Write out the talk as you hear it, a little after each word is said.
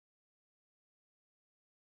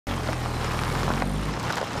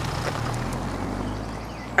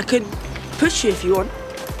I can push you if you want.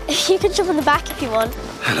 You can jump on the back if you want.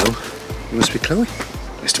 Hello, you must be Chloe.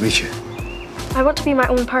 Nice to meet you. I want to be my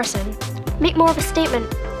own person. Make more of a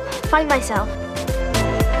statement. Find myself.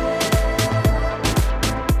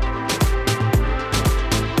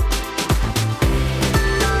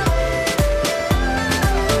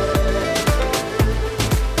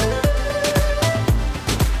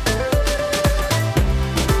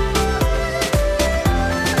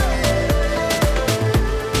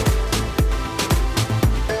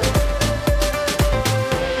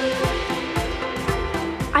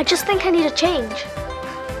 I just think I need a change.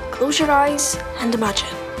 Close your eyes and imagine.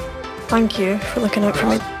 Thank you for looking out for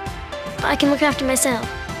me. But I can look after myself.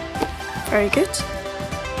 Very good.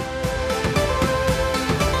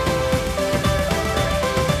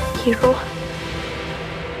 Hero.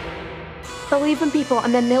 Believe in people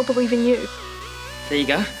and then they'll believe in you. There you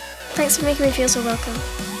go. Thanks for making me feel so welcome.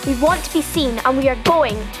 We want to be seen and we are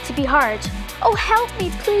going to be heard. Oh, help me,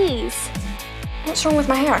 please. What's wrong with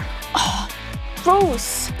my hair?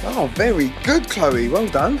 Rose. Oh, very good, Chloe. Well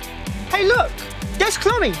done. Hey, look! There's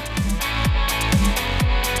Chloe!